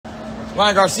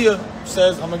RYAN GARCIA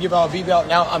says I'm gonna give out a BBL.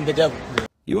 Now I'm the devil.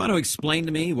 You want to explain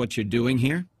to me what you're doing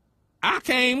here? I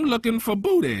came looking for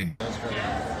booty. That's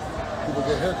right. People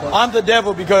get haircuts. I'm the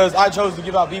devil because I chose to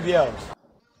give out BBLs.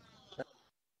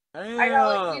 I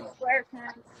got like 2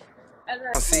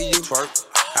 sweatpants. I see you twerk.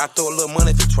 I throw a little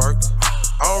money to twerk.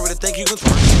 I don't really think you can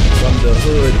twerk. From the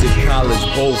hood to college,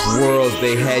 both worlds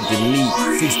they had to meet.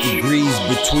 6 degrees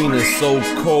between us, so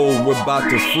cold we're about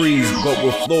to freeze. But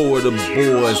we're Florida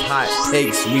boys, hot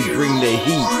takes, we bring the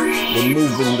heat. We're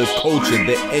moving the culture,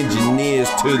 the engineers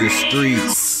to the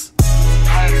streets.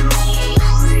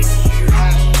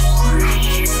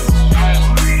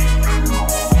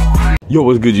 Yo,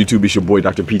 what's good, YouTube? It's your boy,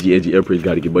 Dr. PG Empress.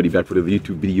 Gotta get buddy back for the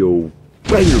YouTube video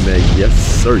banger, man. Yes,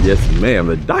 sir. Yes, ma'am.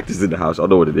 The doctor's in the house. I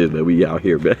know what it is, man. We out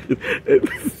here, man.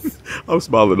 I'm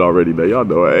smiling already, man. Y'all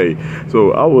know, hey.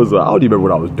 So I don't even remember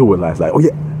what I was doing last night. Oh,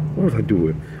 yeah. What was I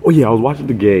doing? Oh, yeah, I was watching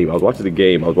the game. I was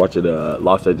watching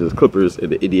Los Angeles Clippers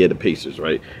and the Indiana Pacers,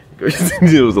 right?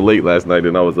 It was late last night,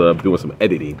 and I was doing some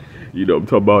editing. You know what I'm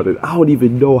talking about? And I don't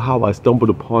even know how I stumbled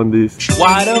upon this.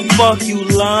 Why the fuck you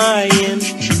lying?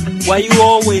 Why you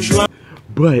always lying?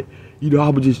 But, you know, I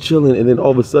was just chilling, and then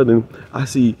all of a sudden, I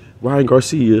see RYAN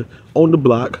GARCIA on the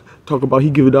block talking about he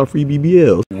giving out free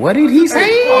BBLs. What did he say?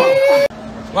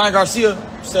 RYAN GARCIA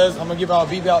says I'm gonna give out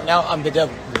a BBL. Now I'm the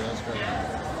devil. Yeah, that's crazy.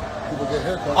 People get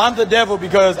haircuts. I'm the devil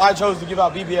because I chose to give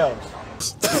out BBLs.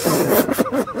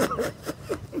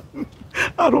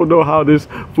 I don't know how this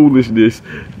foolishness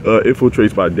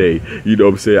infiltrates my day. You know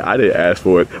what I'm saying? I didn't ask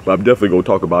for it, but I'm definitely going to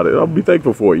talk about it. I'll be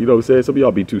thankful for it. You know what I'm saying? Some of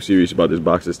y'all be too serious about this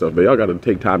boxing stuff, man. Y'all got to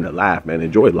take time to laugh, man.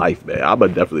 Enjoy life, man. I'm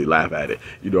going to definitely laugh at it.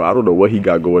 You know, I don't know what he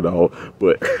got going on,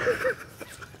 but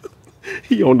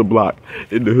he on the block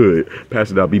in the hood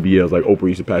passing out BBLs like Oprah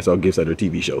used to pass out gifts at her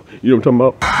TV show. You know what I'm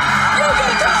talking about?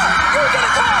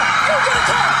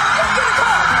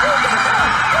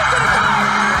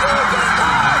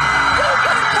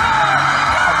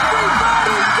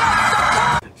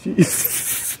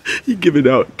 He giving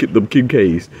out them Kim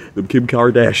K's, them Kim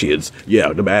Kardashians.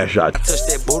 Yeah, them ass shots. Touch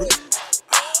that booty,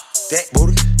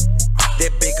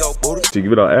 that big old booty. He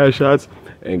giving out ass shots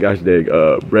and gosh dang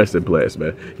breast implants,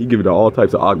 man. He giving out all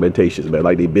types of augmentations, man,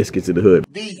 like they biscuits in the hood.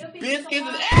 These biscuits and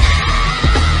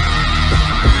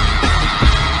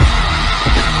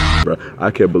Bro, I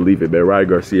can't believe it, man. RYAN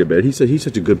GARCIA, man. He said he's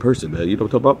such a good person, man. You know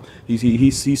what I'm talking about?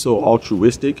 He's so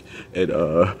altruistic and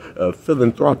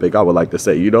philanthropic, I would like to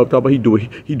say. You know what I'm talking about?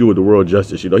 He doing the world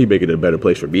justice. You know, he making it a better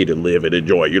place for me to live and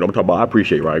enjoy. You know what I'm talking about? I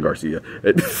appreciate RYAN GARCIA.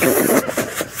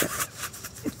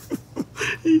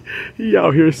 He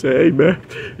out here saying, hey, man,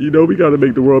 you know, we got to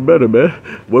make the world better, man.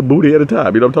 One booty at a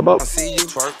time. You know what I'm talking about? I see you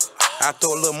twerk. I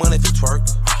throw a little money to twerk.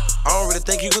 I don't really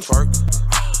think you can twerk.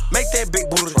 Make that big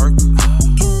booty twerk.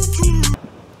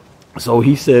 So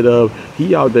he said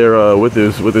he out there with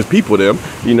his people them,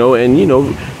 you know, and you know,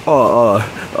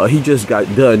 he just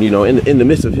got done, you know, in the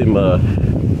midst of him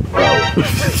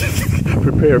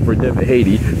preparing for DEVIN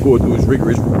HANEY, going through his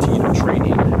rigorous routine of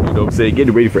training, you know what I'm saying,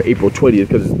 getting ready for April 20th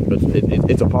because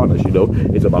it's upon us, you know,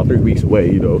 it's about 3 weeks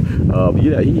away, you know.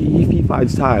 Yeah, he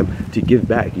finds time to give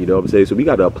back, you know what I'm saying. So we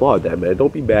got to applaud that, man.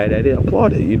 Don't be mad at it,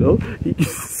 applaud it, you know.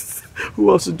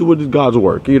 Who else is doing God's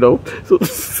work, you know?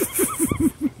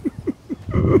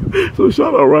 So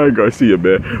shout out RYAN GARCIA,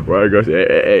 man. RYAN GARCIA,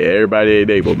 hey, everybody ain't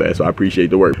able, man, so I appreciate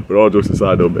the work. But all jokes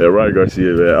aside though, man, RYAN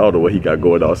GARCIA, man, I don't know what he got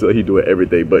going on. So he doing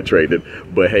everything but training.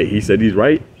 But hey, he said he's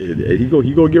right, and he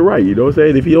gonna get right, you know what I'm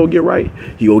saying? If he don't get right,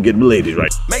 he gonna get the ladies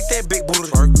right. Make that big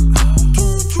booty work.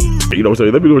 You know what I'm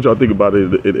saying? Let me know what y'all think about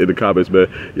it in the comments, man.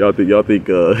 Y'all think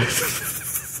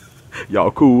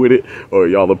y'all cool with it, or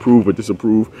y'all approve or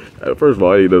disapprove? First of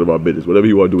all, it ain't none of my business. Whatever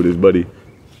he want to do with his money,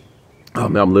 oh,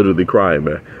 man, I'm literally crying,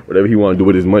 man. Whatever he want to do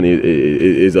with his money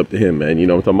is up to him, man. You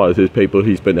know what I'm talking about? It's his paper.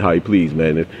 He spend it how he please,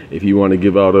 man. If he want to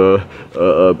give out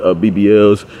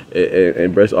BBLs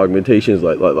and breast augmentations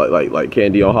like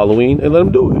candy on Halloween, and let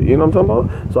him do it. You know what I'm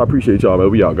talking about? So I appreciate y'all,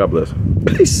 man. We out. God bless.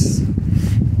 Peace.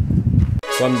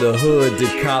 From the hood to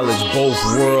college, both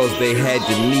worlds they had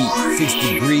to meet. 6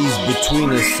 degrees between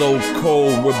us, so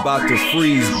cold we're about to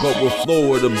freeze. But we're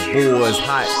Florida boys,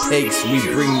 hot takes, we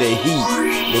bring the heat.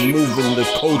 We're moving the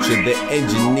culture, the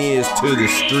engineers to the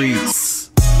streets.